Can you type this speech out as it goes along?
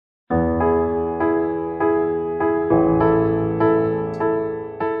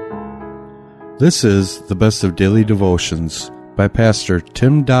This is the Best of Daily Devotions by Pastor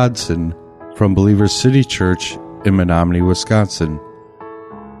Tim Dodson from Believers City Church in Menominee, Wisconsin.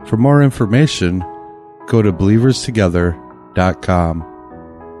 For more information, go to believerstogether.com.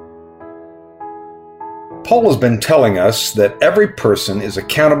 Paul has been telling us that every person is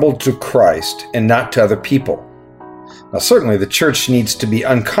accountable to Christ and not to other people. Now, certainly the church needs to be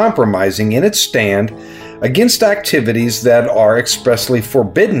uncompromising in its stand against activities that are expressly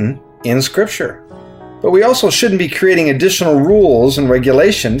forbidden in Scripture. But we also shouldn't be creating additional rules and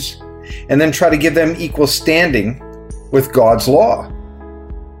regulations and then try to give them equal standing with God's law.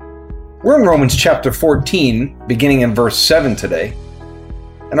 We're in Romans chapter 14, beginning in verse 7 today.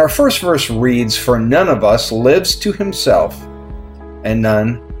 And our first verse reads, "For none of us lives to himself, and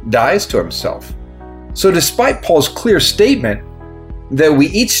none dies to himself." So despite Paul's clear statement that we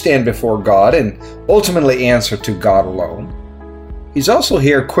each stand before God and ultimately answer to God alone, he's also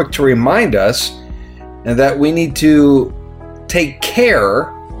here quick to remind us that we need to take care,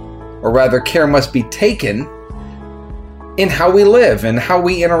 or rather care must be taken, in how we live and how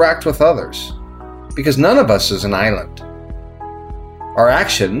we interact with others. Because none of us is an island. Our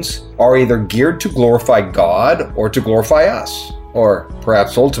actions are either geared to glorify God or to glorify us, or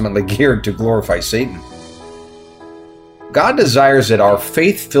perhaps ultimately geared to glorify Satan. God desires that our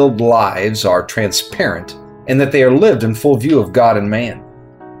faith-filled lives are transparent and that they are lived in full view of God and man.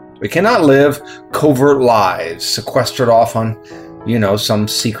 We cannot live covert lives, sequestered off on, some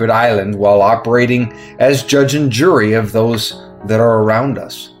secret island while operating as judge and jury of those that are around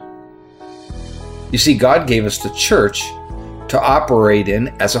us. You see, God gave us the church to operate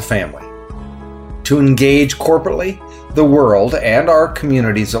in as a family, to engage corporately the world and our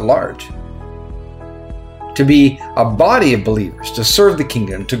communities at large, to be a body of believers, to serve the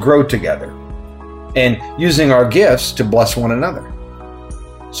kingdom, to grow together, and using our gifts to bless one another.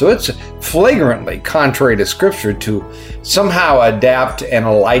 So it's flagrantly contrary to Scripture to somehow adapt an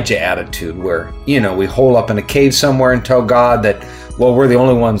Elijah attitude where, we hole up in a cave somewhere and tell God that, we're the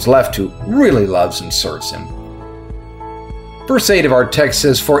only ones left who really loves and serves Him. Verse 8 of our text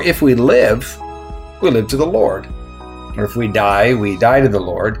says, "For if we live to the Lord. Or if we die to the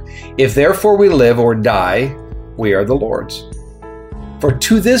Lord. If therefore we live or die, we are the Lord's. For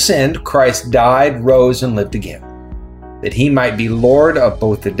to this end Christ died, rose, and lived again, that He might be Lord of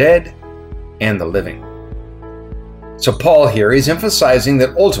both the dead and the living." So Paul here is emphasizing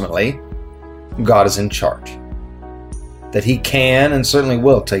that ultimately God is in charge, that He can and certainly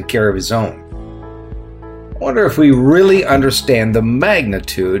will take care of His own. I wonder if we really understand the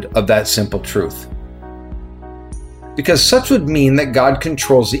magnitude of that simple truth. Because such would mean that God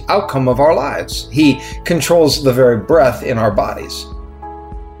controls the outcome of our lives. He controls the very breath in our bodies.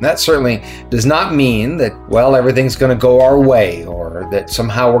 That certainly does not mean that, everything's going to go our way or that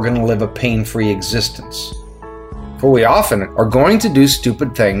somehow we're going to live a pain-free existence. For we often are going to do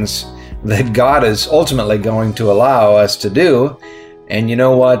stupid things that God is ultimately going to allow us to do. And you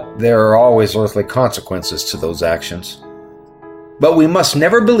know what? There are always earthly consequences to those actions. But we must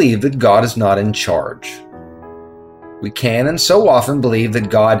never believe that God is not in charge. We can and so often believe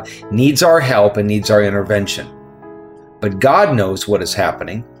that God needs our help and needs our intervention. But God knows what is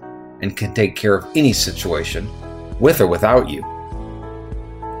happening and can take care of any situation, with or without you.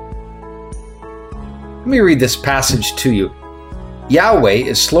 Let me read this passage to you. Yahweh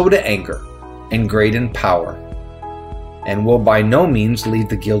is slow to anger and great in power, and will by no means leave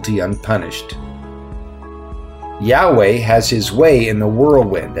the guilty unpunished. Yahweh has His way in the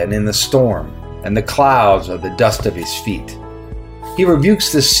whirlwind and in the storm, and the clouds are the dust of His feet. He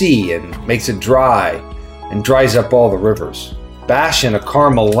rebukes the sea and makes it dry, and dries up all the rivers. Bashan and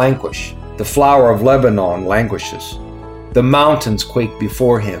Carmel languish, the flower of Lebanon languishes. The mountains quake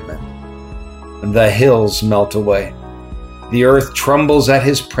before Him, and the hills melt away. The earth trembles at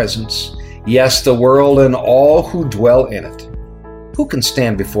His presence, yes, the world and all who dwell in it. Who can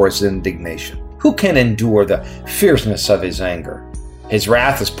stand before His indignation? Who can endure the fierceness of His anger? His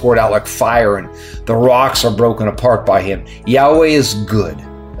wrath is poured out like fire, and the rocks are broken apart by Him. Yahweh is good,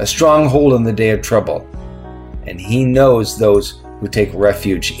 a stronghold in the day of trouble, and He knows those who take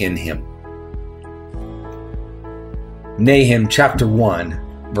refuge in Him. Nahum chapter 1,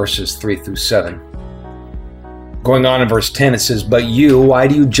 verses 3 through 7. Going on in verse 10, it says, "But you, why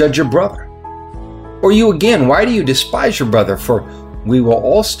do you judge your brother? Or you again, why do you despise your brother? For we will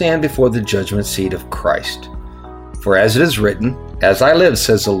all stand before the judgment seat of Christ. For as it is written, as I live,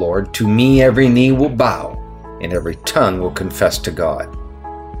 says the Lord, to me every knee will bow, and every tongue will confess to God."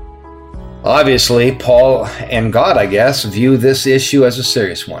 Obviously, Paul and God, view this issue as a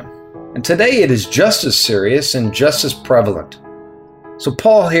serious one. And today it is just as serious and just as prevalent. So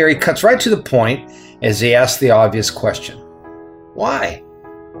Paul here, he cuts right to the point as he asks the obvious question. Why?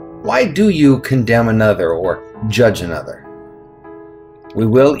 Why do you condemn another or judge another? We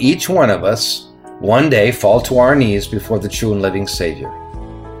will, each one of us, one day fall to our knees before the true and living Savior.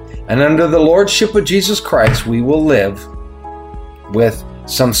 And under the lordship of Jesus Christ, we will live with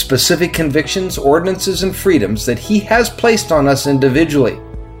some specific convictions, ordinances, and freedoms that He has placed on us individually.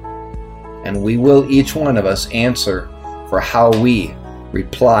 And we will, each one of us, answer for how we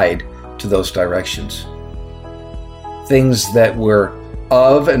replied to those directions. Things that were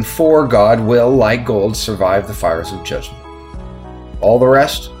of and for God will, like gold, survive the fires of judgment. All the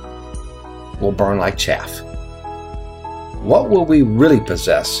rest will burn like chaff. What will we really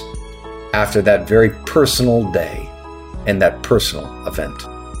possess after that very personal day and that personal event?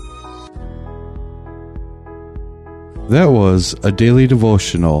 That was a daily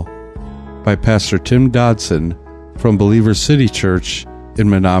devotional by Pastor Tim Dodson from Believer City Church in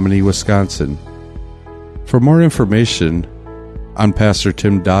Menominee, Wisconsin. For more information on Pastor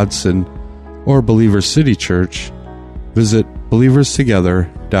Tim Dodson or Believer City Church, visit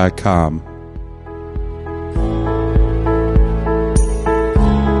believerstogether.com.